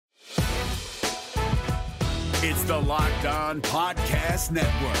It's the Locked On Podcast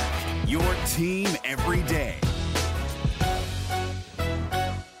Network, your team every day.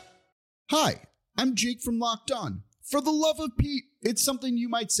 Hi, I'm Jake from Locked On. For the love of Pete, it's something you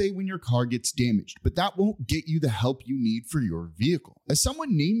might say when your car gets damaged, but that won't get you the help you need for your vehicle. As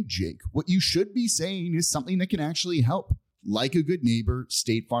someone named Jake, what you should be saying is something that can actually help. Like a good neighbor,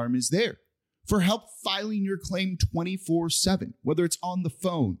 State Farm is there for help filing your claim 24/7, whether it's on the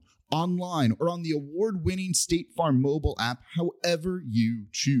phone, online, or on the award-winning State Farm mobile app, however you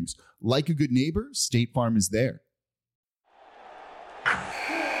choose. Like a good neighbor, State Farm is there.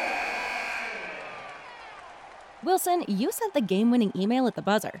 Wilson, you sent the game-winning email at the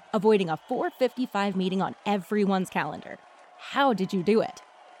buzzer, avoiding a 4:55 meeting on everyone's calendar. How did you do it?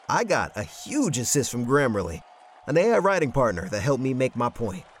 I got a huge assist from Grammarly, an AI writing partner that helped me make my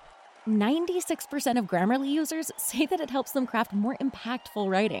point. 96% of Grammarly users say that it helps them craft more impactful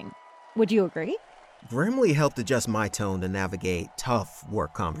writing. Would you agree? Grammarly helped adjust my tone to navigate tough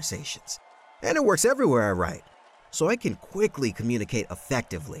work conversations. And it works everywhere I write, so I can quickly communicate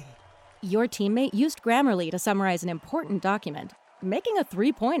effectively. Your teammate used Grammarly to summarize an important document, making a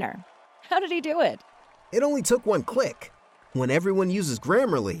 3-pointer. How did he do it? It only took one click. When everyone uses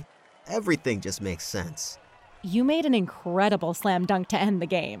Grammarly, everything just makes sense. You made an incredible slam dunk to end the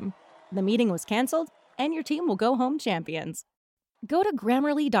game. The meeting was canceled, and your team will go home champions. Go to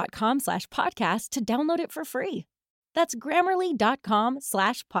Grammarly.com/podcast to download it for free. That's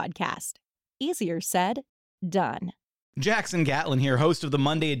Grammarly.com/podcast. Easier said, done. Jackson Gatlin here, host of the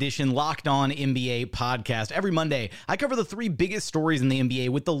Monday edition Locked On NBA podcast. Every Monday, I cover the 3 biggest stories in the NBA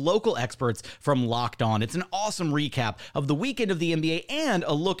with the local experts from Locked On. It's an awesome recap of the weekend of the NBA and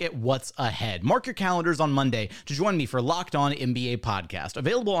a look at what's ahead. Mark your calendars on Monday to join me for Locked On NBA podcast,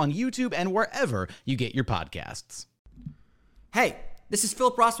 available on YouTube and wherever you get your podcasts. Hey, this is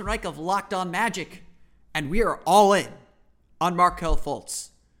Philip Rossman-Reich of Locked On Magic, and we are all in on Markelle Fultz.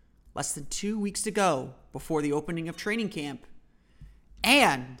 Less than 2 weeks to go before the opening of training camp.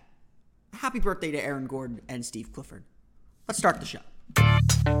 And happy birthday to Aaron Gordon and Steve Clifford. Let's start the show.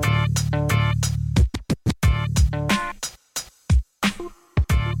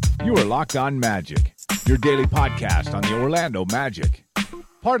 You are Locked On Magic, your daily podcast on the Orlando Magic.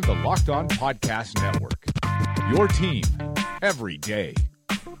 Part of the Locked On Podcast Network. Your team every day.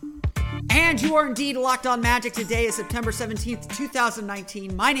 And you are indeed Locked On Magic. Today is September 17th,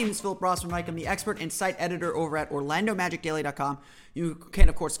 2019. My name is Philip Rossman-Reich. I'm the expert and site editor over at OrlandoMagicDaily.com. You can,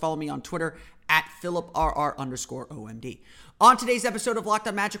 of course, follow me on Twitter at PhilipRR_OMD. On today's episode of Locked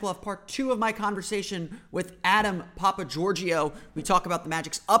On Magic, we'll have part 2 of my conversation with Adam Papagiorgio. We talk about the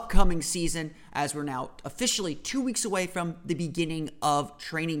Magic's upcoming season as we're now officially 2 weeks away from the beginning of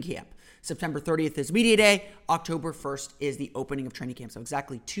training camp. September 30th is Media Day. October 1st is the opening of training camp. So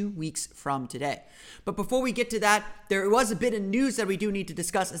exactly 2 weeks from today. But before we get to that, there was a bit of news that we do need to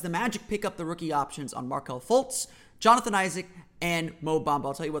discuss as the Magic pick up the rookie options on Markelle Fultz, Jonathan Isaac, and Mo Bamba.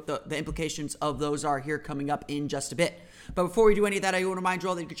 I'll tell you what the implications of those are here coming up in just a bit. But before we do any of that, I want to remind you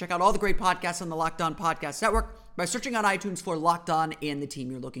all that you can check out all the great podcasts on the Locked On Podcast Network by searching on iTunes for Locked On and the team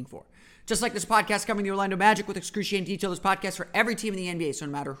you're looking for. Just like this podcast covering the Orlando Magic with excruciating detail, this podcast for every team in the NBA. So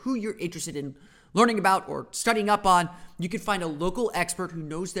no matter who you're interested in learning about or studying up on, you can find a local expert who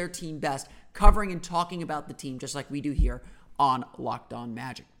knows their team best, covering and talking about the team just like we do here on Locked On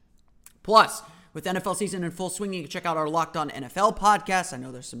Magic. Plus, with NFL season in full swing, you can check out our Locked On NFL podcast. I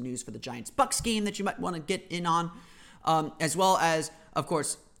know there's some news for the Giants-Bucks game that you might want to get in on, as well as, of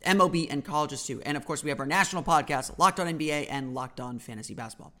course, MLB and colleges too. And, of course, we have our national podcast, Locked On NBA and Locked On Fantasy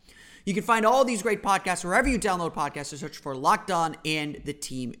Basketball. You can find all these great podcasts wherever you download podcasts. So search for Locked On and the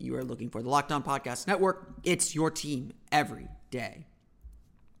team you are looking for. The Locked On Podcast Network, it's your team every day.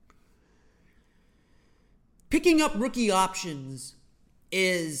 Picking up rookie options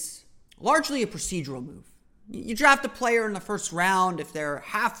is largely a procedural move. You draft a player in the first round if they're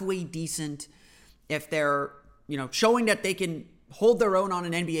halfway decent, if they're, showing that they can hold their own on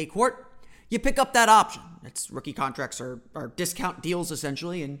an NBA court, you pick up that option. It's rookie contracts are discount deals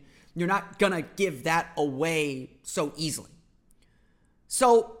essentially, and you're not going to give that away so easily.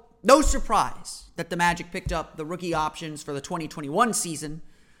 So, no surprise that the Magic picked up the rookie options for the 2021 season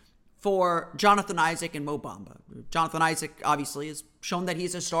for Jonathan Isaac and Mo Bamba. Jonathan Isaac, obviously, has shown that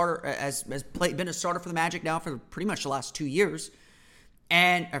he's a starter, been a starter for the Magic now for pretty much the last 2 years,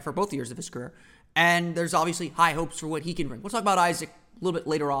 and for both years of his career. And there's obviously high hopes for what he can bring. We'll talk about Isaac a little bit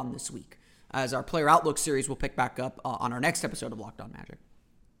later on this week, as our Player Outlook series will pick back up on our next episode of Locked On Magic.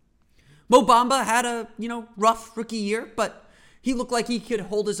 Mo Bamba had a, rough rookie year, but he looked like he could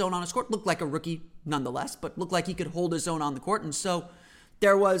hold his own on his court. Looked like a rookie nonetheless, but looked like he could hold his own on the court. And so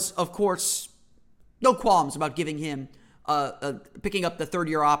there was, of course, no qualms about giving him picking up the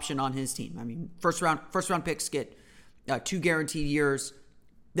third-year option on his team. I mean, first round picks get 2 guaranteed years,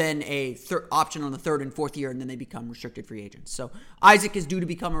 then a option on the third and fourth year, and then they become restricted free agents. So Isaac is due to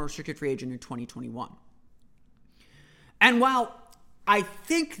become a restricted free agent in 2021. And while I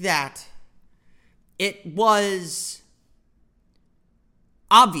think that it was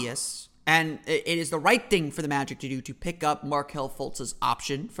obvious, and it is the right thing for the Magic to do to pick up Markelle Fultz's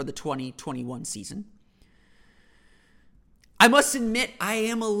option for the 2021 season, I must admit I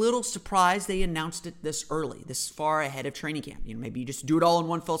am a little surprised they announced it this early, this far ahead of training camp. You know, maybe you just do it all in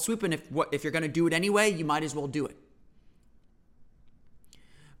one fell swoop, and if you're going to do it anyway, you might as well do it.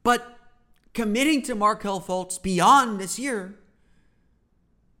 But committing to Markelle Fultz beyond this year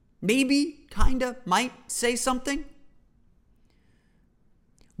maybe, kinda, might say something.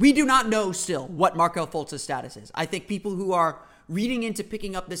 We do not know still what Markelle Fultz's status is. I think people who are reading into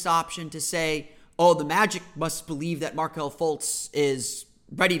picking up this option to say, oh, the Magic must believe that Markelle Fultz is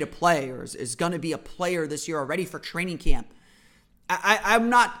ready to play or is going to be a player this year or ready for training camp. I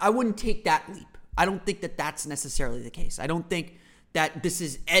wouldn't take that leap. I don't think that that's necessarily the case. I don't think that this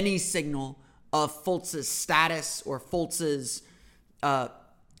is any signal of Fultz's status or Fultz's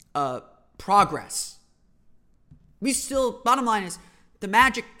progress. Bottom line is, the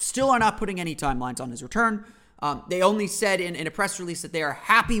Magic still are not putting any timelines on his return. They only said in a press release that they are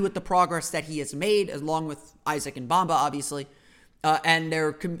happy with the progress that he has made, along with Isaac and Bamba, obviously, and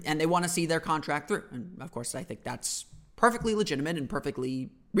they want to see their contract through. And of course, I think that's perfectly legitimate and perfectly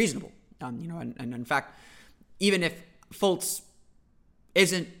reasonable. And in fact, even if Fultz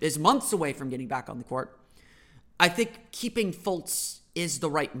is months away from getting back on the court, I think keeping Fultz is the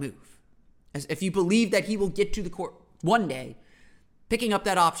right move. As if you believe that he will get to the court one day, picking up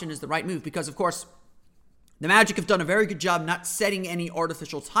that option is the right move, because of course, the Magic have done a very good job not setting any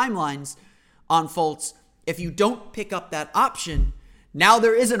artificial timelines on Fultz. If you don't pick up that option, now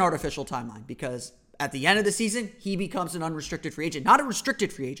there is an artificial timeline, because at the end of the season, he becomes an unrestricted free agent. Not a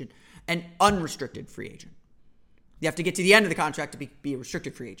restricted free agent, an unrestricted free agent. You have to get to the end of the contract to be a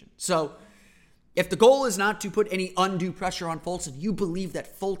restricted free agent. So if the goal is not to put any undue pressure on Fultz, and you believe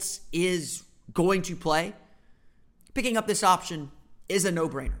that Fultz is going to play, picking up this option is a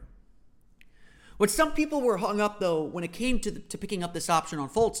no-brainer. What some people were hung up, though, when it came to picking up this option on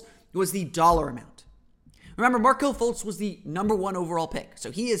Fultz, was the dollar amount. Remember, Markelle Fultz was the number 1 overall pick,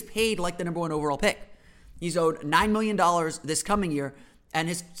 so he is paid like the number 1 overall pick. He's owed $9 million this coming year, and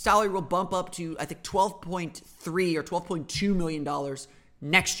his salary will bump up to, I think, $12.3 or $12.2 million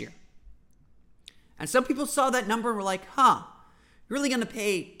next year. And some people saw that number and were like, you're really going to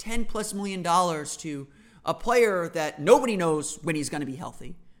pay $10+ million to a player that nobody knows when he's going to be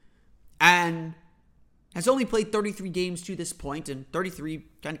healthy, and has only played 33 games to this point, and 33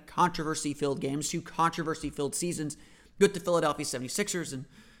 kind of controversy-filled games, 2 controversy-filled seasons with the Philadelphia 76ers, and,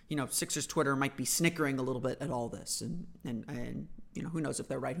 Sixers Twitter might be snickering a little bit at all this, and who knows if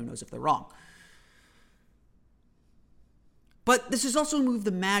they're right, who knows if they're wrong. But this is also a move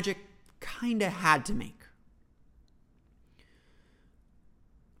the Magic kind of had to make.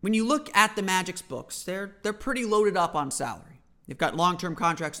 When you look at the Magic's books, they're pretty loaded up on salary. They've got long-term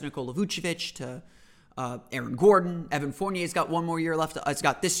contracts to Nikola Vucevic, to Aaron Gordon. Evan Fournier's got 1 more year left. It's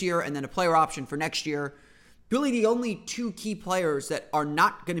got this year and then a player option for next year. Really, the only 2 key players that are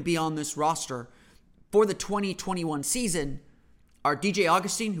not going to be on this roster for the 2021 season are DJ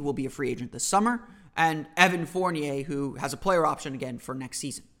Augustine, who will be a free agent this summer, and Evan Fournier, who has a player option again for next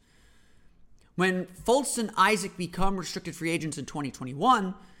season. When Fultz and Isaac become restricted free agents in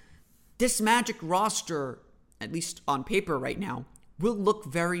 2021, this Magic roster, at least on paper right now, will look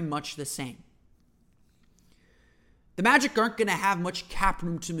very much the same. The Magic aren't going to have much cap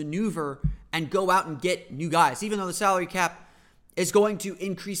room to maneuver and go out and get new guys. Even though the salary cap is going to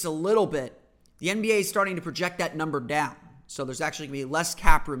increase a little bit, the NBA is starting to project that number down. So there's actually going to be less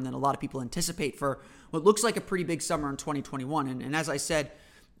cap room than a lot of people anticipate for what looks like a pretty big summer in 2021. And as I said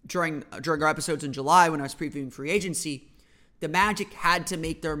during our episodes in July when I was previewing free agency, the Magic had to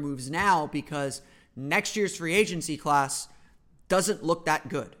make their moves now because next year's free agency class doesn't look that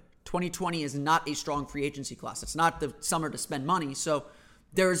good. 2020 is not a strong free agency class. It's not the summer to spend money. So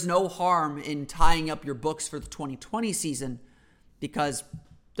there's no harm in tying up your books for the 2020 season because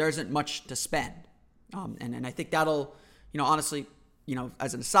there isn't much to spend. And I think that'll, honestly,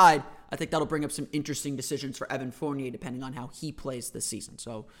 as an aside, I think that'll bring up some interesting decisions for Evan Fournier depending on how he plays this season.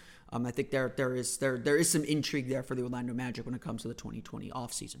 So I think there is some intrigue there for the Orlando Magic when it comes to the 2020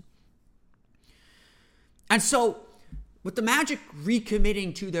 offseason. And so with the Magic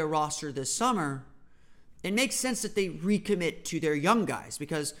recommitting to their roster this summer, it makes sense that they recommit to their young guys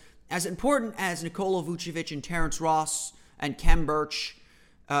because as important as Nikola Vucevic and Terrence Ross and Khem Birch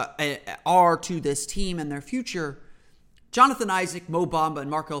are to this team and their future, Jonathan Isaac, Mo Bamba, and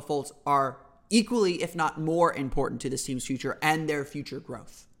Markelle Fultz are equally, if not more, important to this team's future and their future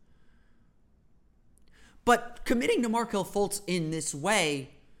growth. But committing to Markelle Fultz in this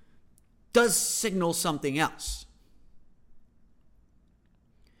way does signal something else.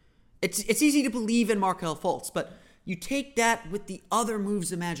 It's easy to believe in Markelle Fultz, but you take that with the other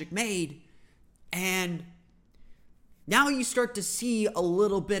moves the Magic made, and now you start to see a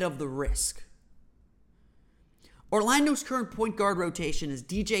little bit of the risk. Orlando's current point guard rotation is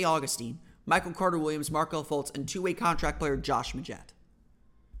DJ Augustine, Michael Carter-Williams, Markelle Fultz, and two-way contract player Josh Majette.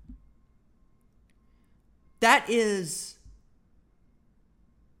 That is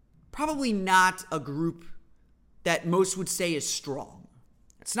probably not a group that most would say is strong.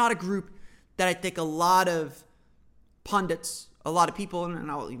 It's not a group that I think a lot of pundits, a lot of people, and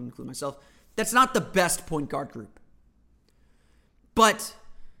I'll even include myself, that's not the best point guard group. But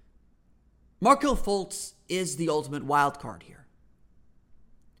Markelle Fultz is the ultimate wild card here.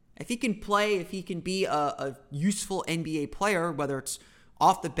 If he can play, if he can be a useful NBA player, whether it's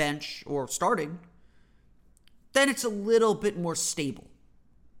off the bench or starting, then it's a little bit more stable,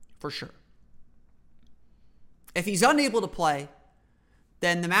 for sure. If he's unable to play,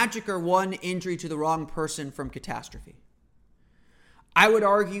 then the Magic are one injury to the wrong person from catastrophe. I would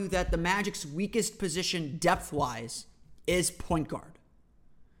argue that the Magic's weakest position depth-wise is point guard.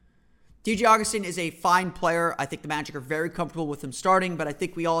 DJ Augustine is a fine player. I think the Magic are very comfortable with him starting, but I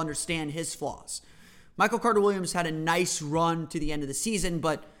think we all understand his flaws. Michael Carter-Williams had a nice run to the end of the season,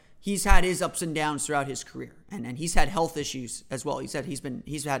 but he's had his ups and downs throughout his career, and he's had health issues as well. He said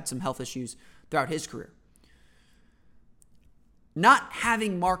he's had some health issues throughout his career. Not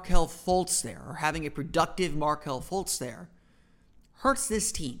having Markelle Fultz there, or having a productive Markelle Fultz there, hurts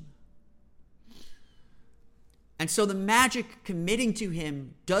this team. And so the Magic committing to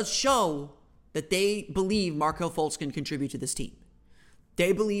him does show that they believe Markelle Fultz can contribute to this team.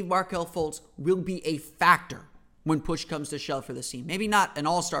 They believe Markelle Fultz will be a factor when push comes to shove for this team. Maybe not an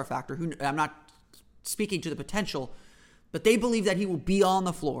all-star factor. I'm not speaking to the potential, but they believe that he will be on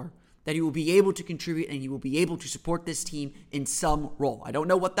the floor, that he will be able to contribute, and he will be able to support this team in some role. I don't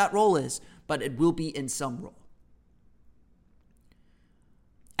know what that role is, but it will be in some role.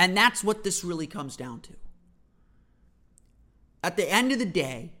 And that's what this really comes down to. At the end of the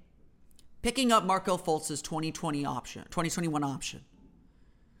day, picking up Markelle Fultz's 2021 option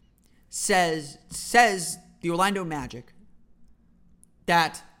says the Orlando Magic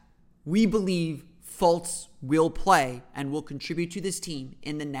that we believe Fultz will play and will contribute to this team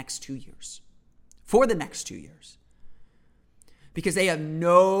in the next 2 years. For the next 2 years. Because they have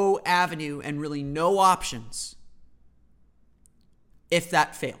no avenue and really no options if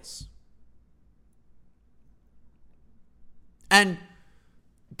that fails. And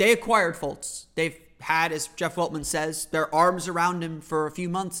they acquired Fultz. They've had, as Jeff Weltman says, their arms around him for a few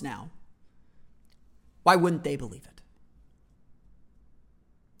months now. Why wouldn't they believe it?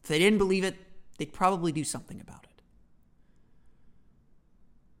 If they didn't believe it, they'd probably do something about it.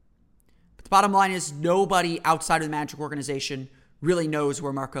 But the bottom line is nobody outside of the Magic organization really knows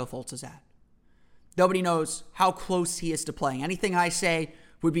where Markelle Fultz is at. Nobody knows how close he is to playing. Anything I say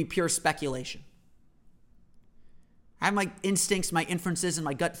would be pure speculation. I have my instincts, my inferences, and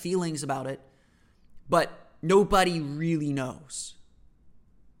my gut feelings about it, but nobody really knows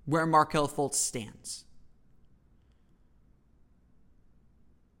where Markelle Fultz stands.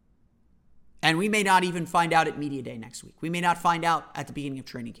 And we may not even find out at Media Day next week. We may not find out at the beginning of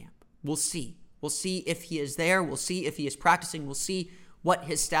training camp. We'll see. We'll see if he is there. We'll see if he is practicing. We'll see what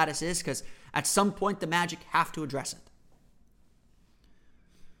his status is, because at some point the Magic have to address it.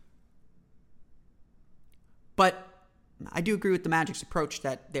 But I do agree with the Magic's approach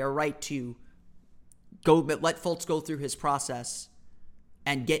that they're right to let Fultz go through his process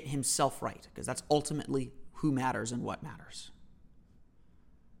and get himself right, because that's ultimately who matters and what matters.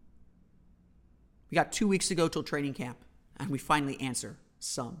 We got 2 weeks to go till training camp, and we finally answer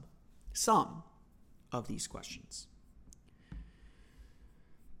some of these questions.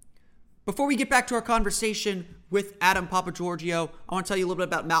 Before we get back to our conversation with Adam Papagiorgio, I want to tell you a little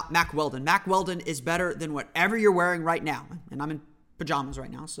bit about Mack Weldon. Mack Weldon is better than whatever you're wearing right now. And I'm in pajamas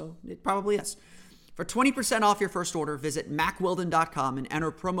right now, so it probably is. For 20% off your first order, visit MackWeldon.com and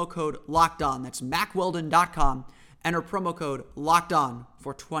enter promo code LOCKEDON. That's MackWeldon.com. Enter promo code LOCKEDON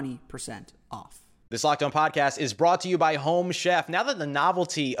for 20% off. This Locked On podcast is brought to you by Home Chef. Now that the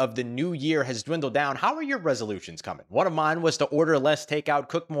novelty of the new year has dwindled down, how are your resolutions coming? One of mine was to order less takeout,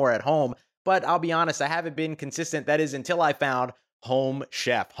 cook more at home, but I'll be honest, I haven't been consistent. That is until I found Home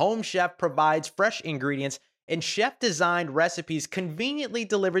Chef. Home Chef provides fresh ingredients and chef-designed recipes conveniently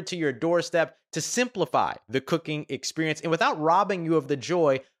delivered to your doorstep to simplify the cooking experience and without robbing you of the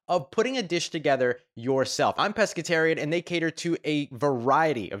joy of putting a dish together yourself. I'm pescatarian, and they cater to a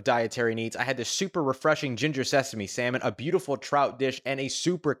variety of dietary needs. I had this super refreshing ginger sesame salmon, a beautiful trout dish, and a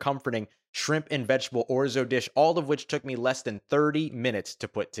super comforting shrimp and vegetable orzo dish, all of which took me less than 30 minutes to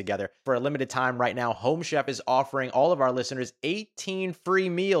put together. For a limited time right now, Home Chef is offering all of our listeners 18 free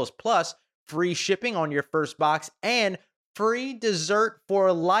meals, plus free shipping on your first box and free dessert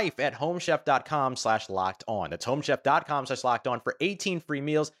for life at homechef.com/lockedon. That's homechef.com/lockedon for 18 free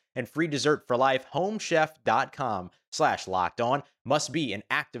meals and free dessert for life. Homechef.com/lockedon. Must be an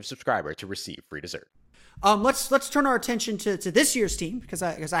active subscriber to receive free dessert. Let's turn our attention to this year's team because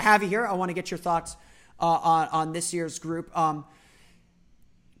I have you here. I want to get your thoughts on this year's group.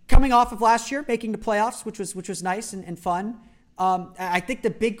 Coming off of last year, making the playoffs, which was nice and fun. I think the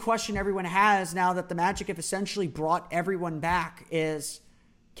big question everyone has now that the Magic have essentially brought everyone back is,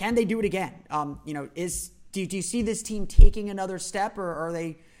 can they do it again? Do you see this team taking another step, or are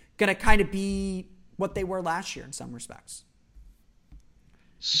they going to kind of be what they were last year in some respects?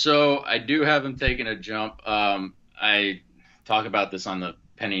 So I do have them taking a jump. I talk about this on the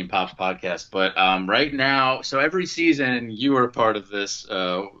Penny and Pops podcast, but right now, so every season, you were a part of this,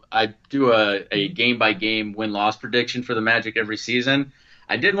 I do a game-by-game win-loss prediction for the Magic every season.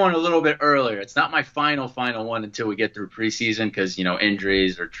 I did one a little bit earlier. It's not my final one until we get through preseason because,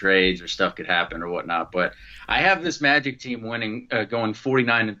 injuries or trades or stuff could happen or whatnot. But I have this Magic team winning, going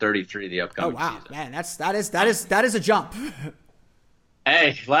 49-33 the upcoming season. Oh, wow, man, that is a jump.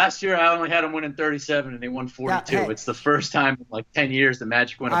 Hey, last year I only had them winning 37 and they won 42. Yeah, hey. It's the first time in like 10 years the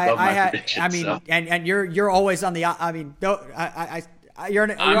Magic went above my prediction. I mean, so. and you're always on the. I mean, you're on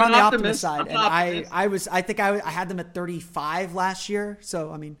the optimist side, and I think I had them at 35 last year.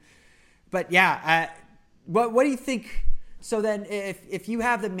 So I mean, but yeah, what do you think? So then, if you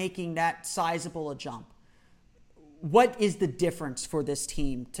have them making that sizable a jump, what is the difference for this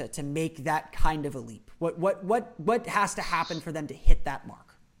team to make that kind of a leap? What has to happen for them to hit that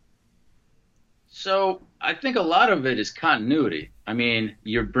mark? So I think a lot of it is continuity. I mean,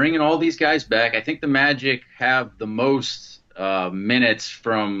 you're bringing all these guys back. I think the Magic have the most minutes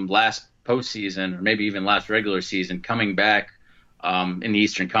from last postseason, or maybe even last regular season, coming back in the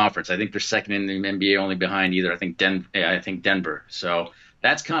Eastern Conference. I think they're second in the NBA, only behind either I think Denver. So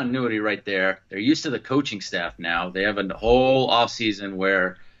that's continuity right there. They're used to the coaching staff now. They have a whole offseason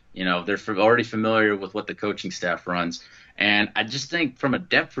where they're already familiar with what the coaching staff runs. And I just think from a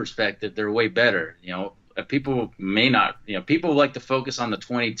depth perspective, they're way better. People may not, people like to focus on the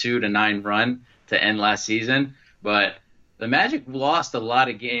 22-9 run to end last season, but the Magic lost a lot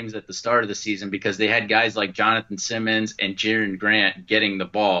of games at the start of the season because they had guys like Jonathan Simmons and Jaren Grant getting the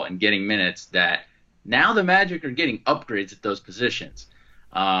ball and getting minutes that now the Magic are getting upgrades at those positions.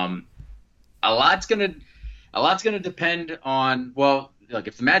 A lot's gonna depend on, well, look,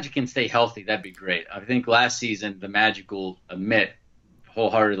 if the Magic can stay healthy, that'd be great. I think last season the Magic will admit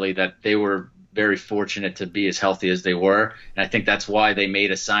wholeheartedly that they were very fortunate to be as healthy as they were, and I think that's why they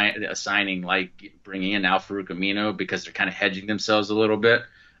made a signing like bringing in Al-Farouq Aminu, because they're kind of hedging themselves a little bit.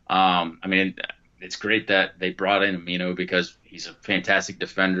 I mean, it's great that they brought in Aminu because he's a fantastic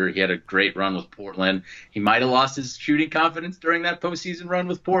defender. He had a great run with Portland. He might have lost his shooting confidence during that postseason run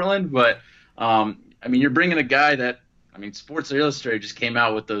with Portland, but I mean, you're bringing a guy that, I mean, Sports Illustrated just came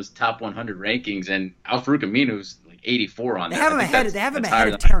out with those top 100 rankings, and Al-Farouq Aminu's like 84 on that. They have him ahead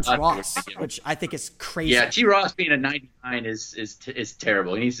of Terrence Ross, which I think is crazy. Yeah, T. Ross being a 99 is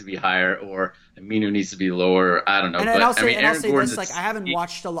terrible. He needs to be higher, or Aminu needs to be lower. I don't know. And I'll say this: like, I didn't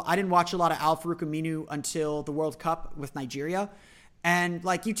watch a lot of Al-Farouq Aminu until the World Cup with Nigeria, and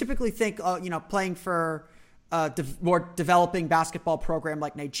like you typically think, playing for more developing basketball program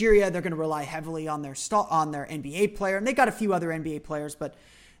like Nigeria, they're going to rely heavily on their NBA player, and they got a few other NBA players, but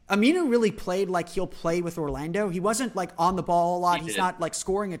Aminu really played like he'll play with Orlando. He wasn't like on the ball a lot. He's not like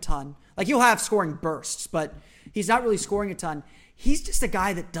scoring a ton. Like, he'll have scoring bursts, but he's not really scoring a ton. He's just a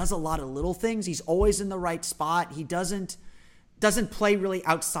guy that does a lot of little things. He's always in the right spot. He doesn't play really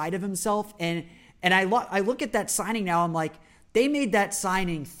outside of himself. And I look at that signing now. I'm like, they made that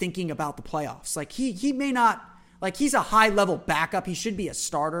signing thinking about the playoffs. Like, he may not, like, he's a high level backup. He should be a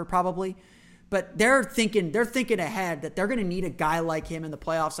starter probably, but they're thinking ahead that they're going to need a guy like him in the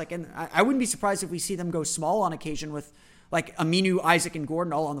playoffs. Like, and I wouldn't be surprised if we see them go small on occasion with like Aminu, Isaac, and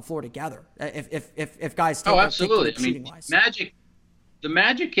Gordon all on the floor together. If guys take absolutely. I mean, the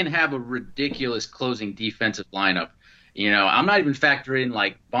Magic can have a ridiculous closing defensive lineup. I'm not even factoring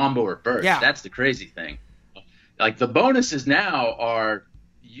like Bombo or Birch. Yeah. That's the crazy thing. like the bonuses now are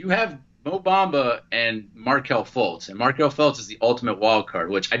you have Mo Bamba and Markelle Fultz, and Markelle Fultz is the ultimate wild card,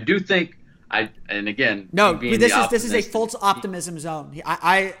 which I do think. And again, no, this is a Fultz optimism zone.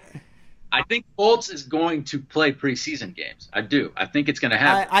 I think Fultz is going to play preseason games. I do. I think it's going to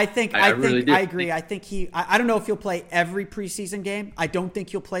happen. I really do. I agree. I think I don't know if he'll play every preseason game. I don't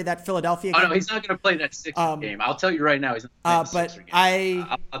think he'll play that Philadelphia game. Oh, no, he's not going to play that Sixers game. I'll tell you right now, he's not playing the Sixers game.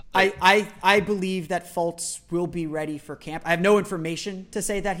 I believe that Fultz will be ready for camp. I have no information to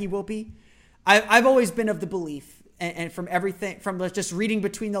say that he will be. I've always been of the belief, and from everything, from just reading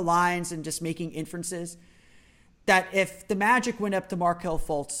between the lines and just making inferences, that if the Magic went up to Markelle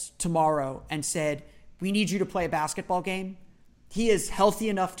Fultz tomorrow and said, we need you to play a basketball game, he is healthy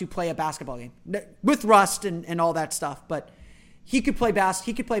enough to play a basketball game with rust and all that stuff. But he could play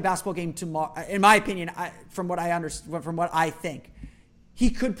basketball game tomorrow. In my opinion, from what I think,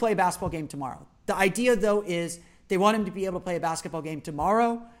 he could play a basketball game tomorrow. The idea, though, is they want him to be able to play a basketball game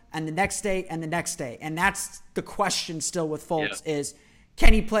tomorrow and the next day and the next day. And that's the question still with Fultz is,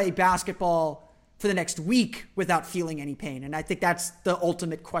 can he play basketball for the next week without feeling any pain? And I think that's the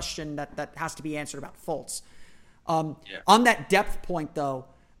ultimate question that has to be answered about Fultz. On that depth point, though,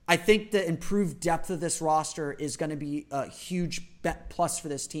 I think the improved depth of this roster is going to be a huge plus for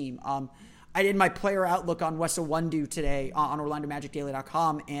this team. I did my player outlook on Wes Iwundu today on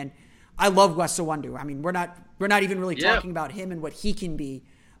OrlandoMagicDaily.com, and I love Wes Iwundu. I mean, we're not even really talking about him and what he can be,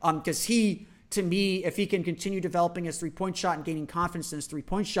 because he, to me, if he can continue developing his three-point shot and gaining confidence in his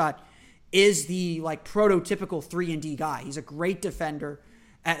three-point shot, is the prototypical 3-and-D guy. He's a great defender.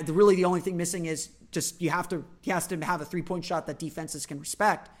 Really, the only thing missing is just he has to have a three-point shot that defenses can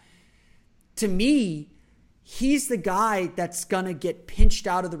respect. To me, he's the guy that's going to get pinched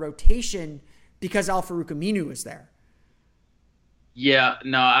out of the rotation because Al-Farouq Aminu is there. Yeah,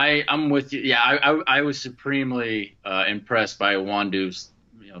 no, I'm with you. Yeah, I was supremely impressed by Iwundu's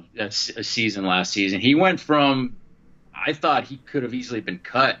a season last season. He went from, I thought he could have easily been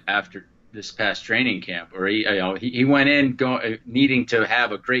cut after this past training camp, or he went in needing to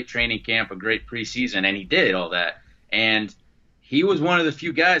have a great training camp, a great preseason, and he did all that. And he was one of the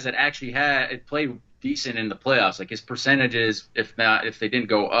few guys that actually had played decent in the playoffs. Like his percentages, if they didn't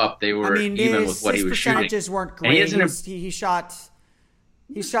go up, they were even with what he was shooting. His percentages weren't great. He shot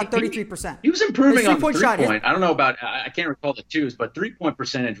 33%. He was improving on three-point. I don't know about, I can't recall the twos, but three-point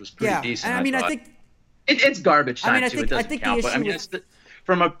percentage was pretty decent. And I think it's garbage time too. It doesn't count.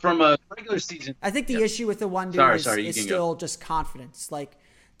 But from a regular season, I think the issue with Iwundu is still just confidence. Like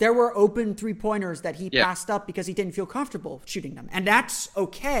there were open 3-pointers that he passed up because he didn't feel comfortable shooting them, and that's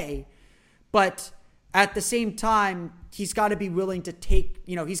okay. But at the same time, he's got to be willing to take.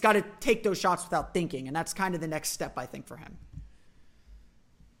 He's got to take those shots without thinking, and that's kind of the next step, I think, for him.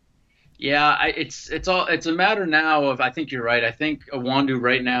 Yeah, it's a matter now of, I think you're right. I think Iwundu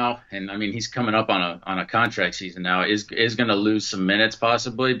right now, and I mean he's coming up on a contract season now, is going to lose some minutes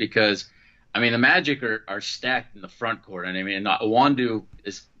possibly because, I mean, the Magic are stacked in the front court, and I mean Iwundu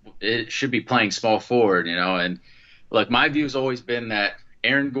should be playing small forward, and look, my view has always been that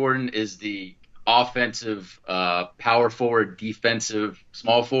Aaron Gordon is the offensive power forward, defensive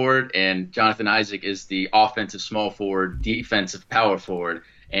small forward, and Jonathan Isaac is the offensive small forward, defensive power forward,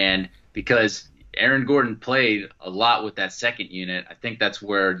 and because Aaron Gordon played a lot with that second unit, I think that's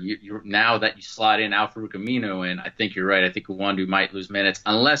where you're now that you slot in Al-Farouq Aminu, and I think you're right. I think Iwundu might lose minutes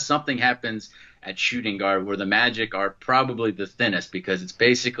unless something happens at shooting guard where the Magic are probably the thinnest because it's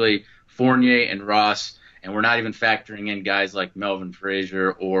basically Fournier and Ross, and we're not even factoring in guys like Melvin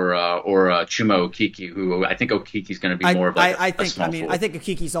Frazier or Chuma Okeke, who I think Okeke's going to be more of a small forward. I think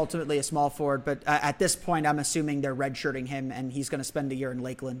Okeke's ultimately a small forward, but at this point I'm assuming they're redshirting him and he's going to spend a year in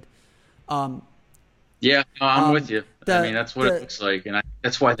Lakeland. I'm with you. I mean, that's what it looks like, and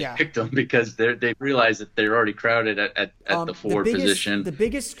that's why they picked them because they realize that they're already crowded at the forward position. The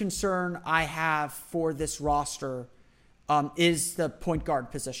biggest concern I have for this roster is the point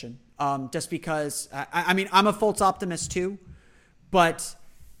guard position. Just because, I mean, I'm a Fultz optimist too, but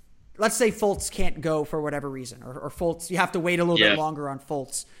let's say Fultz can't go for whatever reason, or Fultz, you have to wait a little bit longer on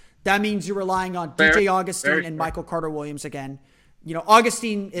Fultz. That means you're relying on DJ Augustine and Michael Carter-Williams again.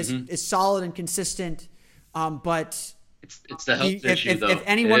 Augustine is solid and consistent, but it's the health issue, though. If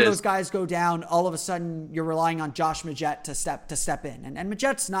any one of those guys go down, all of a sudden you're relying on Josh Majette to step in, and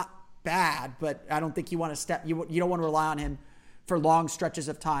Majette's not bad, but I don't think you want to you don't want to rely on him for long stretches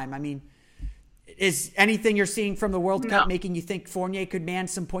of time. I mean, is anything you're seeing from the World Cup making you think Fournier could man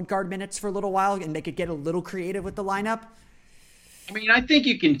some point guard minutes for a little while and they could get a little creative with the lineup? I mean, I think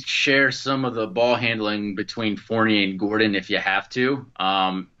you can share some of the ball handling between Fournier and Gordon if you have to.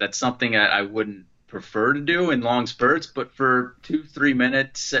 That's something that I wouldn't prefer to do in long spurts, but for 2-3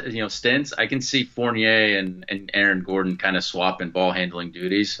 minutes, stints, I can see Fournier and Aaron Gordon kind of swapping ball handling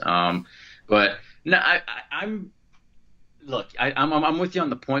duties. But no, I'm with you on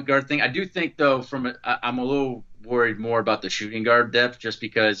the point guard thing. I do think though, I'm a little worried more about the shooting guard depth, just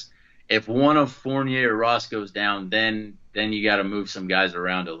because if one of Fournier or Ross goes down, then you got to move some guys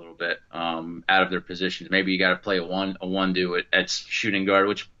around a little bit out of their positions. Maybe you got to play a one-do at shooting guard,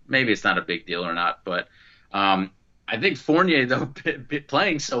 which maybe it's not a big deal or not. But I think Fournier, though,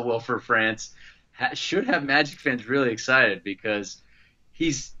 playing so well for France, should have Magic fans really excited, because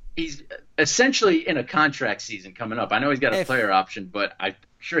he's essentially in a contract season coming up. I know he's got a player option, but I'm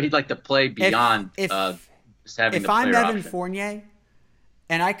sure he'd like to play beyond just having the player option. If I'm Evan Fournier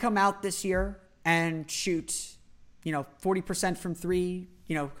and I come out this year and shoot 40% from three,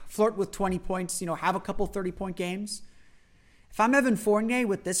 flirt with 20 points, have a couple 30-point games. If I'm Evan Fournier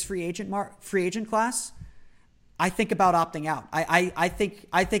with this free agent class, I think about opting out. I think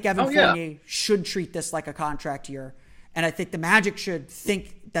Evan Fournier should treat this like a contract year, and I think the Magic should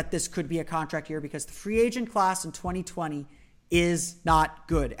think that this could be a contract year, because the free agent class in 2020 is not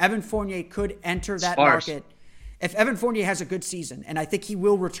good. Evan Fournier could enter that market if Evan Fournier has a good season, and I think he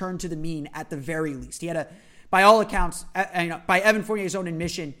will return to the mean at the very least. He had by all accounts, by Evan Fournier's own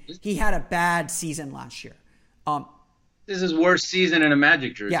admission, he had a bad season last year. This is his worst season in a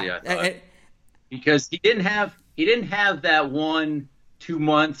Magic jersey, I thought. Because he didn't have that 1-2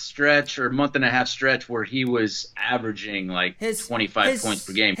 month stretch or month and a half stretch where he was averaging 25 points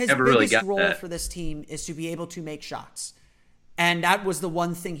per game. His Never biggest really got role that. for this team is to be able to make shots. And that was the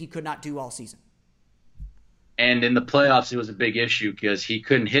one thing he could not do all season. And in the playoffs, it was a big issue because he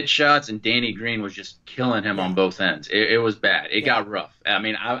couldn't hit shots, and Danny Green was just killing him on both ends. It was bad. It got rough. I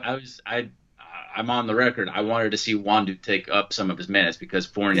mean, I'm on the record. I wanted to see Wandu take up some of his minutes because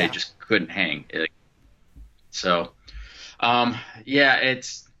Fournier just couldn't hang. So,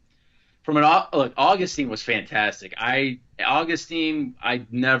 it's from Augustine was fantastic. Augustine, I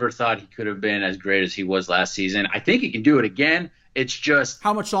never thought he could have been as great as he was last season. I think he can do it again. It's just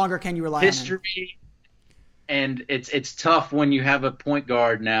how much longer can you rely on history? And it's tough when you have a point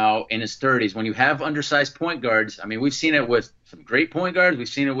guard now in his 30s. When you have undersized point guards, I mean, we've seen it with some great point guards. We've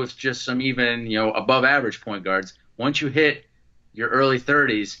seen it with just some even, above average point guards. Once you hit your early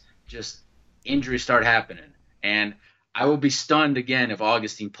 30s, just injuries start happening. And I will be stunned again if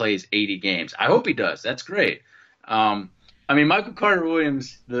Augustine plays 80 games. I hope he does. That's great. Michael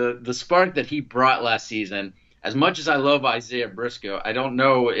Carter-Williams, the spark that he brought last season, as much as I love Isaiah Briscoe, I don't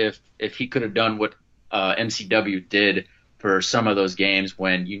know if he could have done what MCW did for some of those games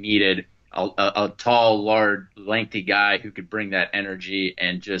when you needed a tall, large, lengthy guy who could bring that energy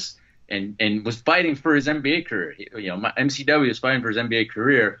and was fighting for his NBA career. MCW was fighting for his NBA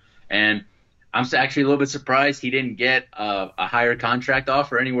career, and I'm actually a little bit surprised he didn't get a higher contract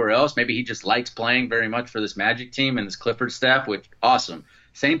offer anywhere else. Maybe he just likes playing very much for this Magic team and this Clifford staff, which awesome.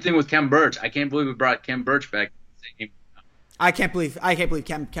 Same thing with Kem Birch. I can't believe we brought Kem Birch back. I can't believe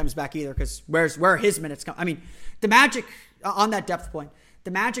Kem's back either, because where are his minutes come? I mean, the Magic, on that depth point, the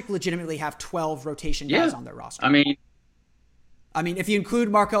Magic legitimately have 12 rotation guys on their roster. I mean, if you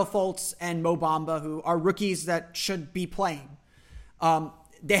include Markelle Fultz and Mo Bamba, who are rookies that should be playing,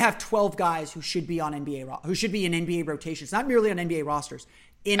 they have 12 guys who should be on who should be in NBA rotations, not merely on NBA rosters,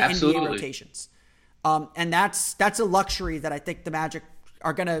 in NBA rotations. And that's a luxury that I think the Magic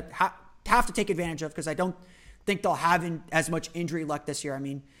are going to have to take advantage of, because I don't think they'll have as much injury luck this year. I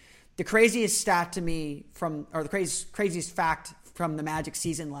mean, the craziest stat to me the craziest fact from the Magic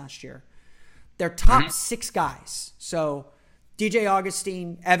season last year, their top 6 guys. So DJ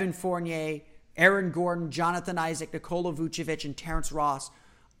Augustine, Evan Fournier, Aaron Gordon, Jonathan Isaac, Nikola Vucevic, and Terrence Ross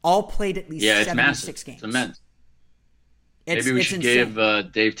all played at least 76 games. It's immense. Maybe we should give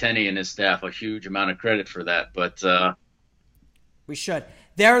Dave Tenney and his staff a huge amount of credit for that, but we should.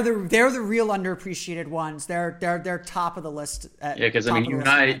 They're the real underappreciated ones. They're top of the list. Because you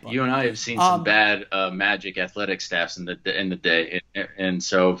and I have seen some bad Magic athletic staffs in the day, and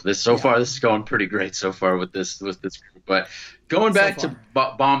so far this is going pretty great so far with this group. But going back to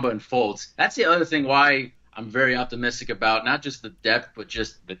Bamba and Fultz, that's the other thing why I'm very optimistic about not just the depth but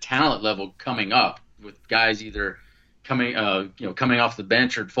just the talent level coming up with guys either coming off the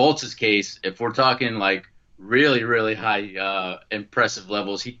bench, or in Fultz's case, if we're talking like really, really high impressive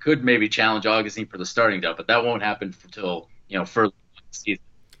levels, he could maybe challenge Augustine for the starting job, but that won't happen until further in the season.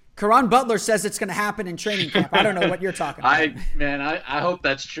 Caron Butler says it's going to happen in training camp. I don't know what you're talking about. I hope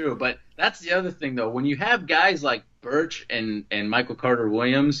that's true, but that's the other thing though. When you have guys like Birch and Michael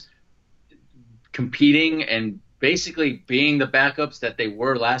Carter-Williams competing and basically being the backups that they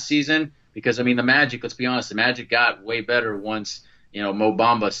were last season, Because, I mean, the Magic, let's be honest, the Magic got way better once, Mo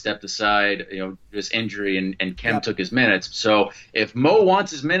Bamba stepped aside, this injury and Kem took his minutes. So if Mo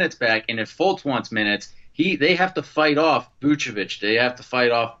wants his minutes back and if Fultz wants minutes, they have to fight off Vucevic. They have to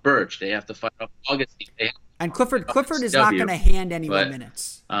fight off Birch. They have to fight off Augustine. And Clifford is not going to hand anyone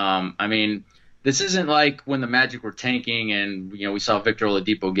minutes. I mean, this isn't like when the Magic were tanking and, we saw Victor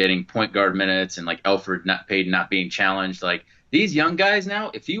Oladipo getting point guard minutes and like Elfrid not being challenged. Like these young guys now,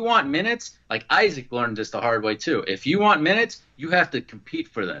 if you want minutes, like Isaac learned this the hard way too. If you want minutes, you have to compete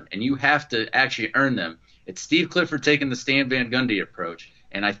for them and you have to actually earn them. It's Steve Clifford taking the Stan Van Gundy approach.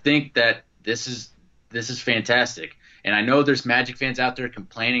 And I think that this is fantastic. And I know there's Magic fans out there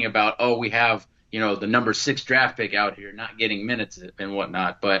complaining about, we have, the number 6 draft pick out here not getting minutes and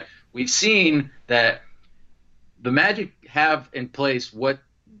whatnot. But we've seen that the Magic have in place what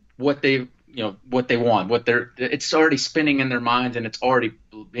they want, it's already spinning in their minds and it's already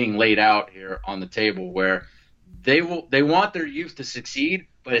being laid out here on the table where they want their youth to succeed,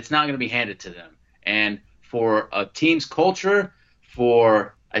 but it's not going to be handed to them. And for a team's culture,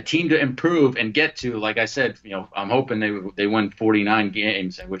 for a team to improve and get to, like I said, I'm hoping they win 49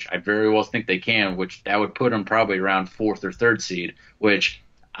 games, which I very well think they can, which that would put them probably around 4th or 3rd seed, which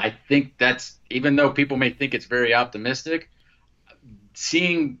I think that's, even though people may think it's very optimistic,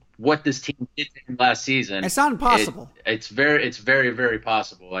 seeing what this team did last season, it's not impossible. It's very, very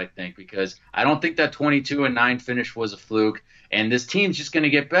possible, I think, because I don't think that 22-9 finish was a fluke. And this team's just going to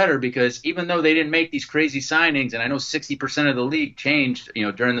get better because even though they didn't make these crazy signings, and I know 60% of the league changed,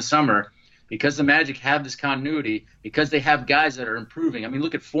 during the summer, because the Magic have this continuity, because they have guys that are improving. I mean,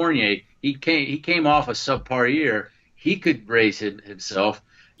 look at Fournier. He came off a subpar year. He could raise himself.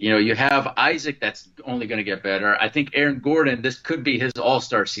 You have Isaac that's only going to get better. I think Aaron Gordon, this could be his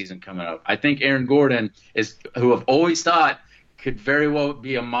all-star season coming up. I think Aaron Gordon who I've always thought could very well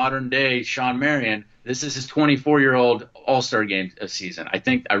be a modern-day Sean Marion. This is his 24-year-old all-star game season.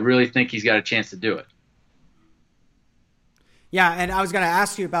 I really think he's got a chance to do it. Yeah, and I was going to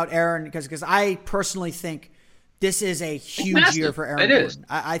ask you about Aaron because I personally think this is a huge year for Aaron Gordon. Is.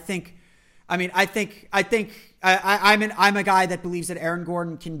 I'm a guy that believes that Aaron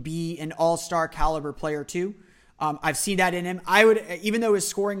Gordon can be an all-star caliber player too. I've seen that in him. Even though his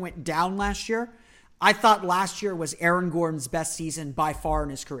scoring went down last year, I thought last year was Aaron Gordon's best season by far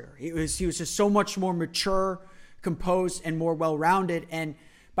in his career. He was just so much more mature, composed, and more well-rounded. And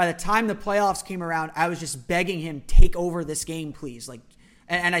by the time the playoffs came around, I was just begging him, take over this game, please.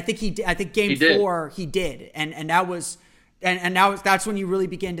 And I think he did. I think game 4 he did, and that was, and now that's when you really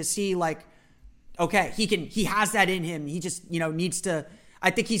begin to see like, okay, he has that in him. He just needs to.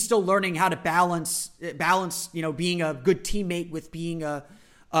 I think he's still learning how to balance being a good teammate with being a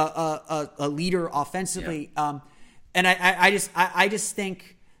leader offensively. Yeah. And I just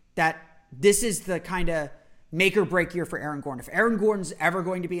think that this is the kind of make or break year for Aaron Gordon. If Aaron Gordon's ever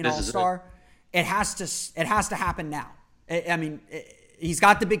going to be an all-star, it has to happen now. I mean, he's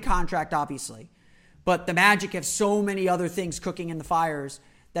got the big contract, obviously, but the Magic have so many other things cooking in the fires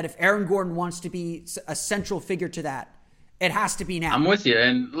that if Aaron Gordon wants to be a central figure to that, it has to be now. I'm with you.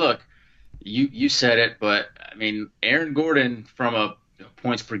 And look, you said it, but I mean, Aaron Gordon from a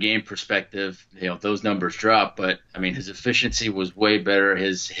points per game perspective, those numbers drop, but I mean, his efficiency was way better.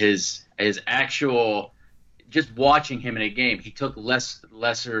 His actual, just watching him in a game, he took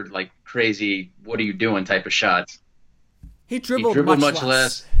lesser like crazy, what are you doing type of shots. He dribbled much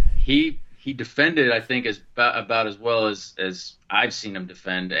less. He defended, I think, about as well as I've seen him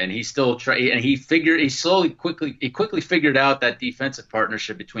defend, and he still he quickly figured out that defensive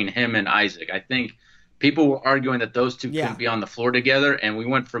partnership between him and Isaac. I think people were arguing that those two couldn't be on the floor together, and we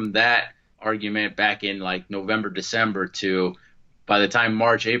went from that argument back in like November, December to by the time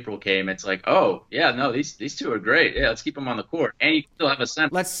March, April came, it's like, oh yeah, no, these two are great. Yeah, let's keep them on the court, and you still have a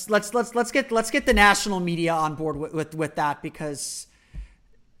center. Let's get the national media on board with that, because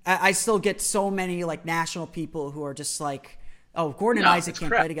I still get so many like national people who are just like, oh, Gordon and Isaac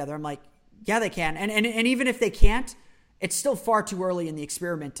can't play together. I'm like, yeah, they can, and even if they can't, it's still far too early in the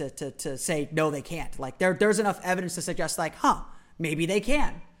experiment to say no, they can't. Like there's enough evidence to suggest like, maybe they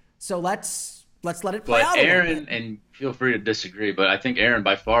can. So let's let it play out. But Aaron, and feel free to disagree, but I think Aaron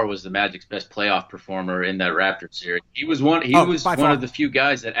by far was the Magic's best playoff performer in that Raptors series. He was one of the few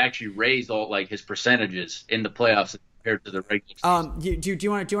guys that actually raised all like his percentages in the playoffs compared to the regular season. Do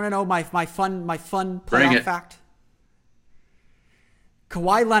you want to know my fun playoff fact?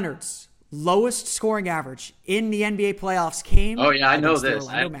 Kawhi Leonard's lowest scoring average in the NBA playoffs came. Oh yeah, I know this.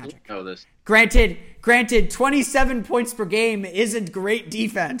 I know this. Granted, 27 points per game isn't great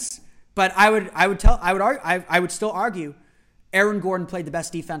defense, but I would still argue Aaron Gordon played the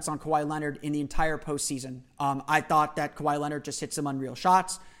best defense on Kawhi Leonard in the entire postseason. I thought that Kawhi Leonard just hit some unreal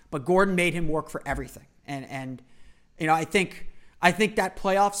shots, but Gordon made him work for everything. And I think that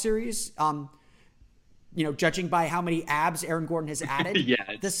playoff series, judging by how many abs Aaron Gordon has added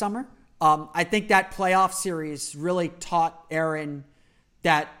this summer, I think that playoff series really taught Aaron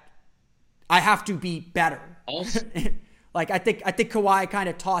that I have to be better. Also. Like I think Kawhi kind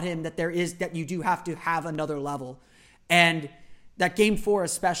of taught him that you do have to have another level. And that game 4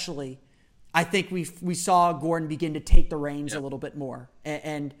 especially, I think we saw Gordon begin to take the reins a little bit more.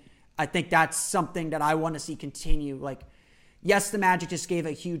 And I think that's something that I want to see continue. Like, yes, the Magic just gave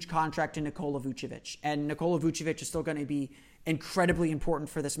a huge contract to Nikola Vucevic, and Nikola Vucevic is still going to be incredibly important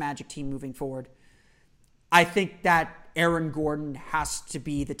for this Magic team moving forward. I think that Aaron Gordon has to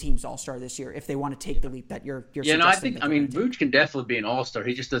be the team's all-star this year if they want to take the leap that you're suggesting. Vooch can definitely be an all-star.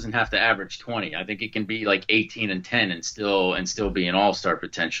 He just doesn't have to average 20. I think he can be like 18 and 10 and still be an all-star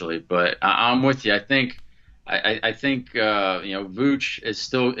potentially. But I'm with you. I think Vooch is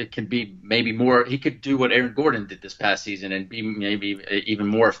still, it can be maybe more. He could do what Aaron Gordon did this past season and be maybe even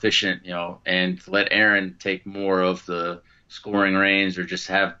more efficient, and let Aaron take more of the scoring reins or just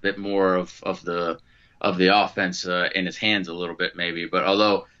have a bit more of the offense in his hands a little bit maybe. But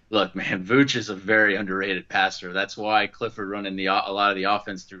although, look, man, Vooch is a very underrated passer. That's why Clifford running a lot of the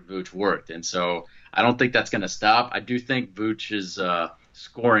offense through Vooch worked. And so I don't think that's going to stop. I do think Vooch's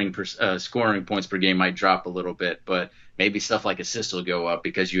scoring points per game might drop a little bit, but maybe stuff like assists will go up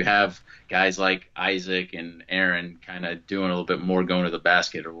because you have guys like Isaac and Aaron kind of doing a little bit more going to the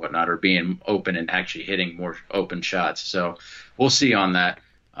basket or whatnot, or being open and actually hitting more open shots. So we'll see on that.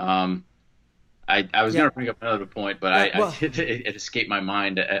 I was going to bring up another point, but it escaped my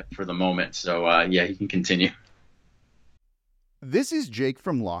mind for the moment. So, you can continue. This is Jake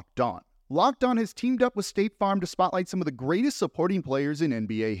from Locked On. Locked On has teamed up with State Farm to spotlight some of the greatest supporting players in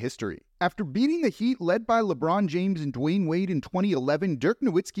NBA history. After beating the Heat led by LeBron James and Dwayne Wade in 2011, Dirk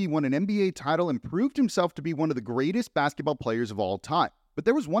Nowitzki won an NBA title and proved himself to be one of the greatest basketball players of all time. But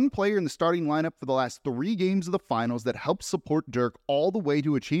there was one player in the starting lineup for the last 3 games of the finals that helped support Dirk all the way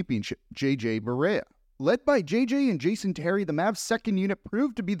to a championship, JJ Barea. Led by JJ and Jason Terry, the Mavs' second unit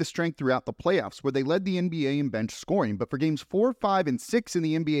proved to be the strength throughout the playoffs, where they led the NBA in bench scoring. But for games 4, 5, and 6 in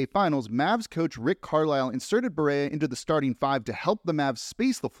the NBA Finals, Mavs coach Rick Carlisle inserted Barea into the starting 5 to help the Mavs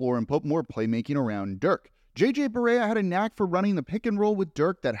space the floor and put more playmaking around Dirk. JJ Barea had a knack for running the pick and roll with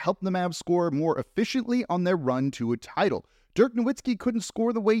Dirk that helped the Mavs score more efficiently on their run to a title. Dirk Nowitzki couldn't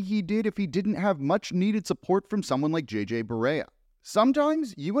score the way he did if he didn't have much needed support from someone like JJ Barea.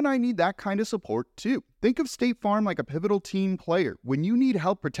 Sometimes you and I need that kind of support too. Think of State Farm like a pivotal team player. When you need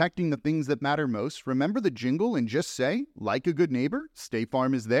help protecting the things that matter most, remember the jingle and just say, like a good neighbor, State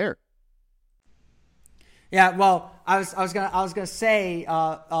Farm is there. Yeah, well, I was gonna say,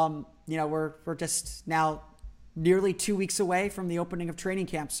 we're just now nearly 2 weeks away from the opening of training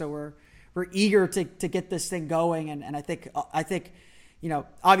camp, so we're eager to get this thing going, and I think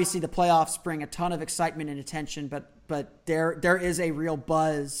obviously the playoffs bring a ton of excitement and attention, but there is a real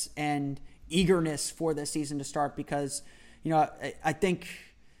buzz and eagerness for this season to start because, I think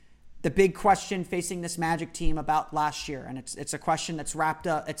the big question facing this Magic team about last year, and it's a question that's wrapped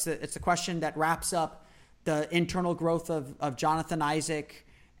up. It's a question that wraps up the internal growth of Jonathan Isaac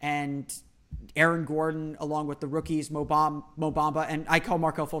and Aaron Gordon, along with the rookies, Mo Bamba, and I call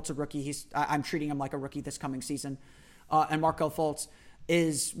Markelle Fultz a rookie. I'm treating him like a rookie this coming season. And Markelle Fultz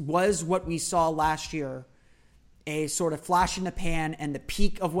was what we saw last year a sort of flash in the pan and the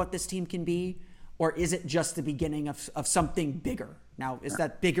peak of what this team can be, or is it just the beginning of something bigger? Now, is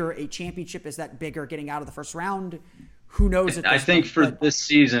that bigger a championship? Is that bigger getting out of the first round? Who knows? I think for this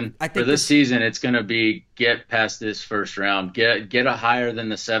season, it's going to be get past this first round, get a higher than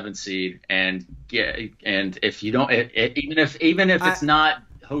the 7th seed, and if you don't, even if it's not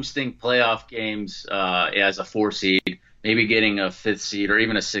hosting playoff games as a 4 seed, maybe getting a 5th seed or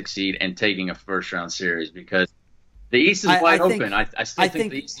even a 6th seed and taking a first round series, because the East is wide open. I still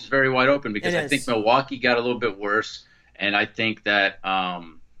think the East is very wide open because I think Milwaukee got a little bit worse, and I think that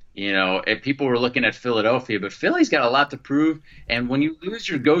if people were looking at Philadelphia, but Philly's got a lot to prove. And when you lose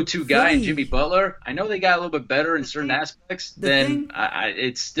your go-to guy in Jimmy Butler, I know they got a little bit better in certain aspects.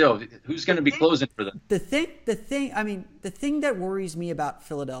 It's still who's going to be closing for them. The thing that worries me about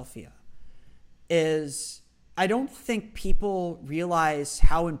Philadelphia is I don't think people realize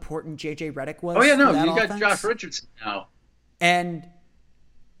how important JJ Redick was. Oh yeah, no, you got offense. Josh Richardson now, and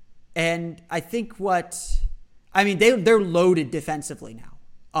I think they're loaded defensively now.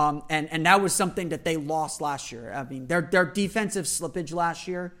 And that was something that they lost last year. I mean, their defensive slippage last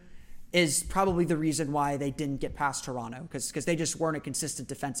year is probably the reason why they didn't get past Toronto, because they just weren't a consistent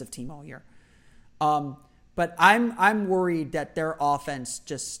defensive team all year. But I'm worried that their offense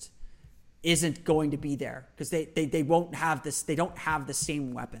just isn't going to be there because they won't have this. They don't have the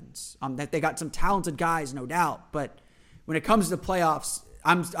same weapons. That they got some talented guys, no doubt, but when it comes to the playoffs,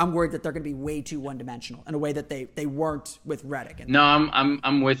 I'm worried that they're going to be way too one-dimensional in a way that they weren't with Redick. No,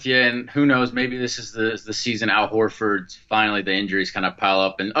 I'm with you, and who knows? Maybe this is the season. Al Horford's finally the injuries kind of pile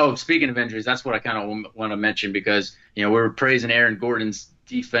up, and speaking of injuries, that's what I kind of want to mention because we were praising Aaron Gordon's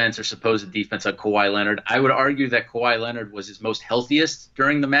defense or supposed defense on Kawhi Leonard. I would argue that Kawhi Leonard was his most healthiest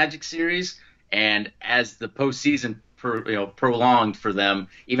during the Magic series, and as the postseason prolonged for them,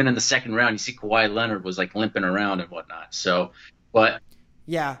 even in the second round, you see Kawhi Leonard was like limping around and whatnot. So, but.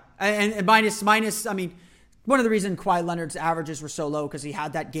 Yeah, and minus. I mean, one of the reasons Kawhi Leonard's averages were so low because he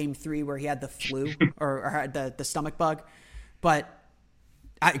had that game 3 where he had the flu or had the stomach bug. But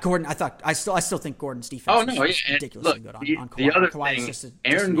Gordon, I still think Gordon's defense is ridiculously good on Kawhi. The other Kawhi thing,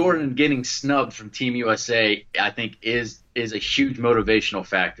 Aaron Gordon getting snubbed from Team USA, I think is a huge motivational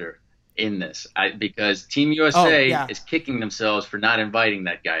factor in this because Team USA is kicking themselves for not inviting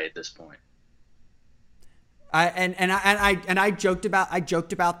that guy at this point. I joked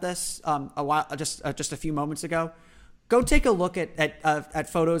about this a while just a few moments ago. Go take a look at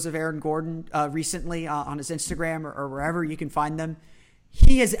photos of Aaron Gordon recently on his Instagram or wherever you can find them.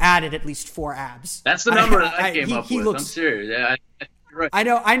 He has added at least 4 abs. That's the number I came up with. I'm serious. Yeah, you're right. I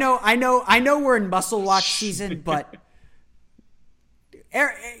know we're in muscle watch season, but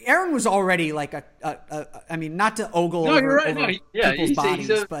Aaron was already like I mean, not to ogle over people's bodies,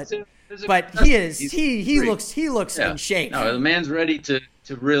 but he looks in shape. No, the man's ready to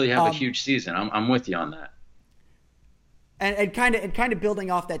really have a huge season. I'm with you on that. And kind of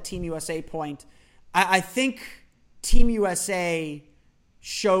building off that Team USA point, I think Team USA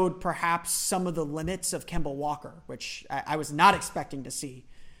showed perhaps some of the limits of Kemba Walker, which I was not expecting to see.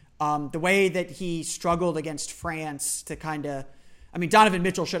 The way that he struggled against France to kind of, I mean, Donovan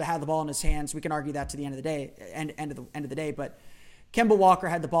Mitchell should have had the ball in his hands. We can argue that to the end of the day, end of the day, but Kemba Walker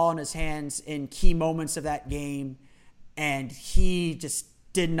had the ball in his hands in key moments of that game, and he just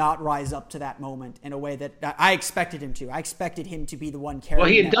did not rise up to that moment in a way that I expected him to. I expected him to be the one carrying. Well,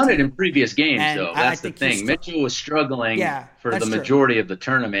 he had done team. it in previous games, though. That's the thing. Mitchell was struggling for the majority of the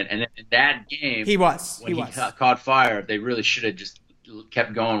tournament, and in that game, he caught fire. They really should have just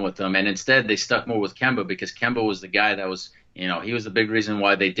kept going with him, and instead they stuck more with Kemba because Kemba was the guy that was, he was the big reason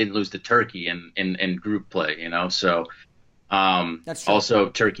why they didn't lose to Turkey in group play. So. That's true. Also,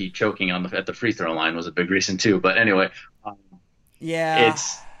 Turkey choking at the free throw line was a big reason too. But anyway,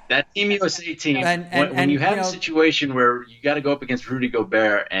 it's that Team USA team. When you have a situation where you got to go up against Rudy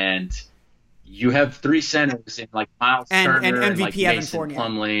Gobert and you have 3 centers in like Miles Turner and like Mason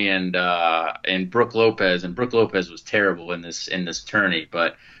Plumlee and Brook Lopez, and Brook Lopez was terrible in this tourney.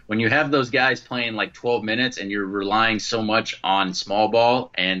 But when you have those guys playing like 12 minutes and you're relying so much on small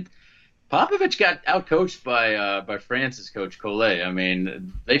ball, and Popovich got outcoached by France's coach Collet. I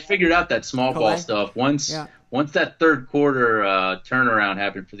mean, they figured out that small ball stuff once that third quarter turnaround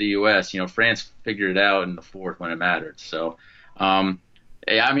happened for the U.S. France figured it out in the fourth when it mattered. So, I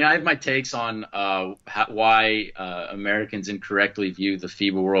mean, I have my takes on why Americans incorrectly view the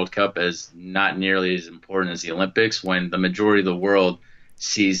FIBA World Cup as not nearly as important as the Olympics when the majority of the world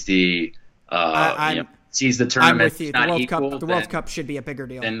sees the sees the tournament. I'm with you. The World Cup should be a bigger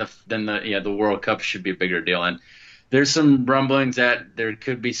deal. Then the World Cup should be a bigger deal. And there's some rumblings that there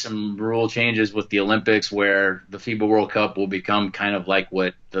could be some rule changes with the Olympics where the FIBA World Cup will become kind of like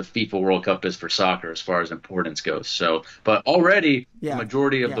what the FIFA World Cup is for soccer as far as importance goes. So, but already the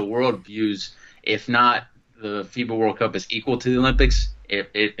majority of the world views, if not the FIBA World Cup is equal to the Olympics,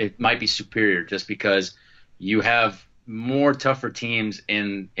 it might be superior just because you have more tougher teams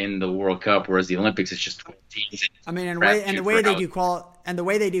in the World Cup, whereas the Olympics is just 12 teams. I mean, the way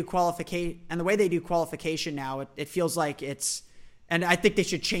they do qualification now, it feels like it's, and I think they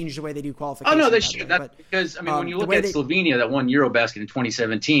should change the way they do qualification. Oh no, they should. Because I mean, when you look at Slovenia that won Eurobasket in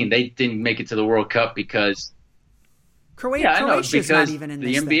 2017, they didn't make it to the World Cup because Croatia's not even in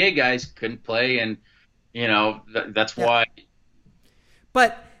the this NBA guys couldn't play, and that's why.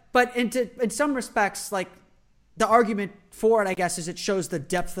 But in some respects, like, the argument for it, I guess, is it shows the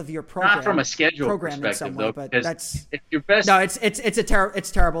depth of your program. Not from a schedule perspective, though, but that's your best. No, it's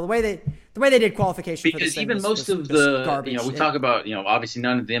terrible the way they did qualification. Because for this even most of the garbage. We talk about obviously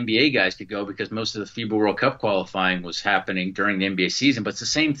none of the NBA guys could go because most of the FIBA World Cup qualifying was happening during the NBA season. But it's the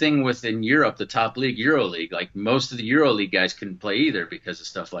same thing within Europe, the top league, EuroLeague. Like most of the EuroLeague guys couldn't play either because of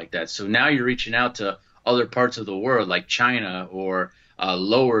stuff like that. So now you're reaching out to other parts of the world, like China or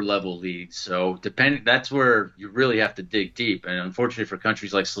lower level leagues. So that's where you really have to dig deep. And unfortunately for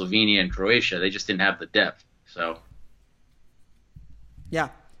countries like Slovenia and Croatia, they just didn't have the depth. So. Yeah.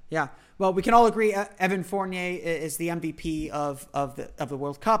 Well, we can all agree Evan Fournier is the MVP of the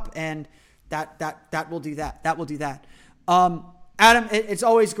World Cup, and that will do that. That will do that. Adam, it's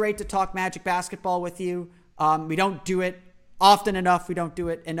always great to talk Magic basketball with you. We don't do it often enough. We don't do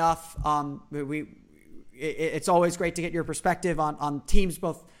it enough. It's always great to get your perspective on teams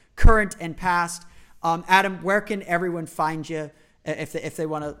both current and past. Adam, where can everyone find you if they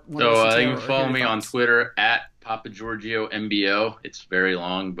want to? So you can follow me on Twitter at Papa Giorgio MBO. It's very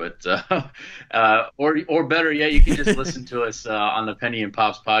long, but or better yet, you can just listen to us on the Penny and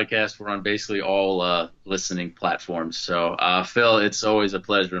Pops podcast. We're on basically all listening platforms. So Phil, it's always a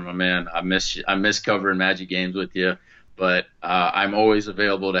pleasure, my man. I miss covering Magic games with you, but I'm always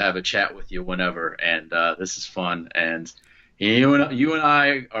available to have a chat with you whenever. And this is fun. And you and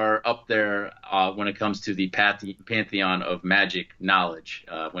I are up there when it comes to the pantheon of Magic knowledge.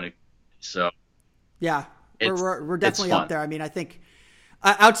 Yeah. We're definitely up there. I mean, I think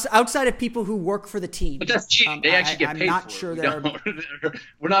outside of people who work for the team, but that's cheating. They actually get paid. I'm not sure they're.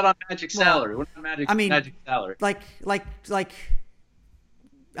 We're not on Magic salary. We're not Magic salary.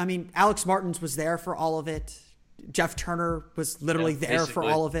 I mean, Alex Martins was there for all of it. Jeff Turner was literally there for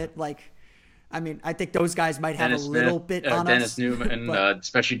all of it. I think those guys might have a little bit on Dennis us. Newman,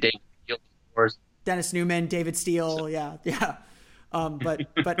 especially David Steele, of course. Dennis Newman, David Steele, yeah.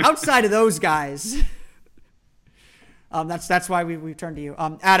 But outside of those guys. That's why we turned to you.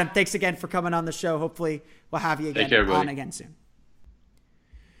 Adam, thanks again for coming on the show. Hopefully we'll have you again soon.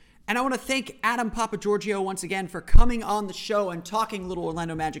 And I want to thank Adam Papagiorgio once again for coming on the show and talking a little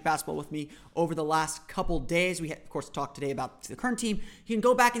Orlando Magic basketball with me over the last couple days. We, of course, talked today about the current team. You can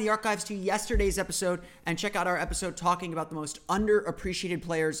go back in the archives to yesterday's episode and check out our episode talking about the most underappreciated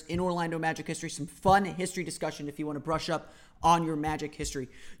players in Orlando Magic history. Some fun history discussion if you want to brush up on your Magic history.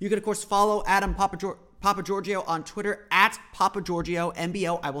 You can, of course, follow Adam Papagiorgio on Twitter at Papagiorgio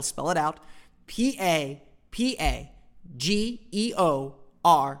MBO. I will spell it out.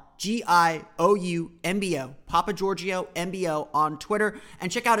 PAPAGEORGIOU MBO. Papagiorgio MBO on Twitter.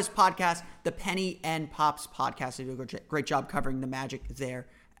 And check out his podcast, the Penny and Pops podcast. They do a great job covering the Magic there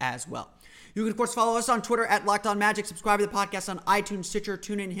as well. You can, of course, follow us on Twitter at Locked On Magic. Subscribe to the podcast on iTunes, Stitcher,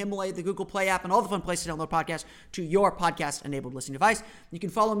 TuneIn, Himalaya, the Google Play app, and all the fun places to download podcasts to your podcast-enabled listening device. You can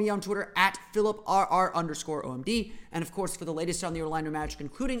follow me on Twitter at PhilipRR_OMD. And, of course, for the latest on the Orlando Magic,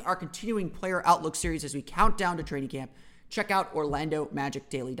 including our continuing player outlook series as we count down to training camp, check out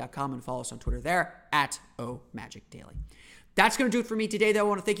OrlandoMagicDaily.com and follow us on Twitter there at OMagicDaily. That's going to do it for me today, though. I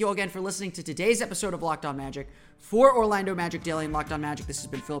want to thank you all again for listening to today's episode of Locked On Magic. For Orlando Magic Daily and Locked On Magic, this has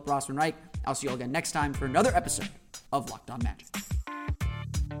been Philip Rossman-Reich. I'll see you all again next time for another episode of Locked On Magic.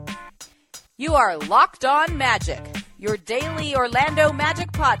 You are Locked On Magic, your daily Orlando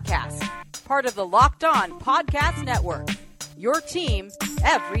Magic podcast. Part of the Locked On Podcast Network. Your team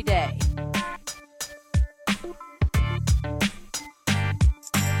every day.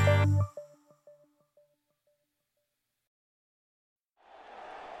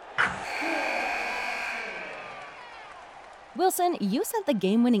 Wilson, you sent the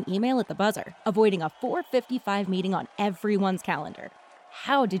game-winning email at the buzzer, avoiding a 4:55 meeting on everyone's calendar.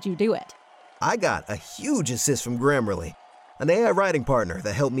 How did you do it? I got a huge assist from Grammarly, an AI writing partner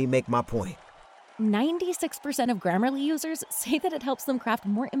that helped me make my point. 96% of Grammarly users say that it helps them craft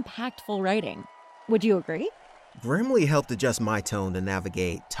more impactful writing. Would you agree? Grammarly helped adjust my tone to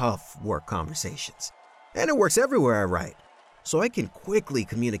navigate tough work conversations. And it works everywhere I write, so I can quickly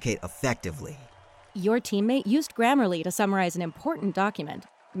communicate effectively. Your teammate used Grammarly to summarize an important document,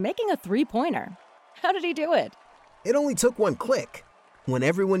 making a 3-pointer. How did he do it? It only took one click. When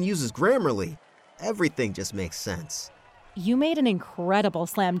everyone uses Grammarly, everything just makes sense. You made an incredible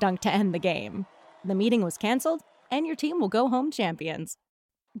slam dunk to end the game. The meeting was canceled, and your team will go home champions.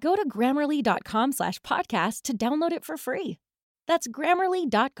 Go to Grammarly.com/podcast to download it for free. That's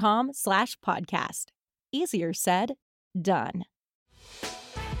Grammarly.com/podcast. Easier said, done.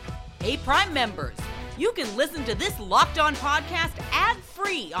 Hey, Prime members, you can listen to this Locked On podcast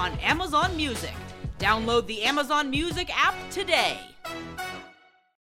ad-free on Amazon Music. Download the Amazon Music app today.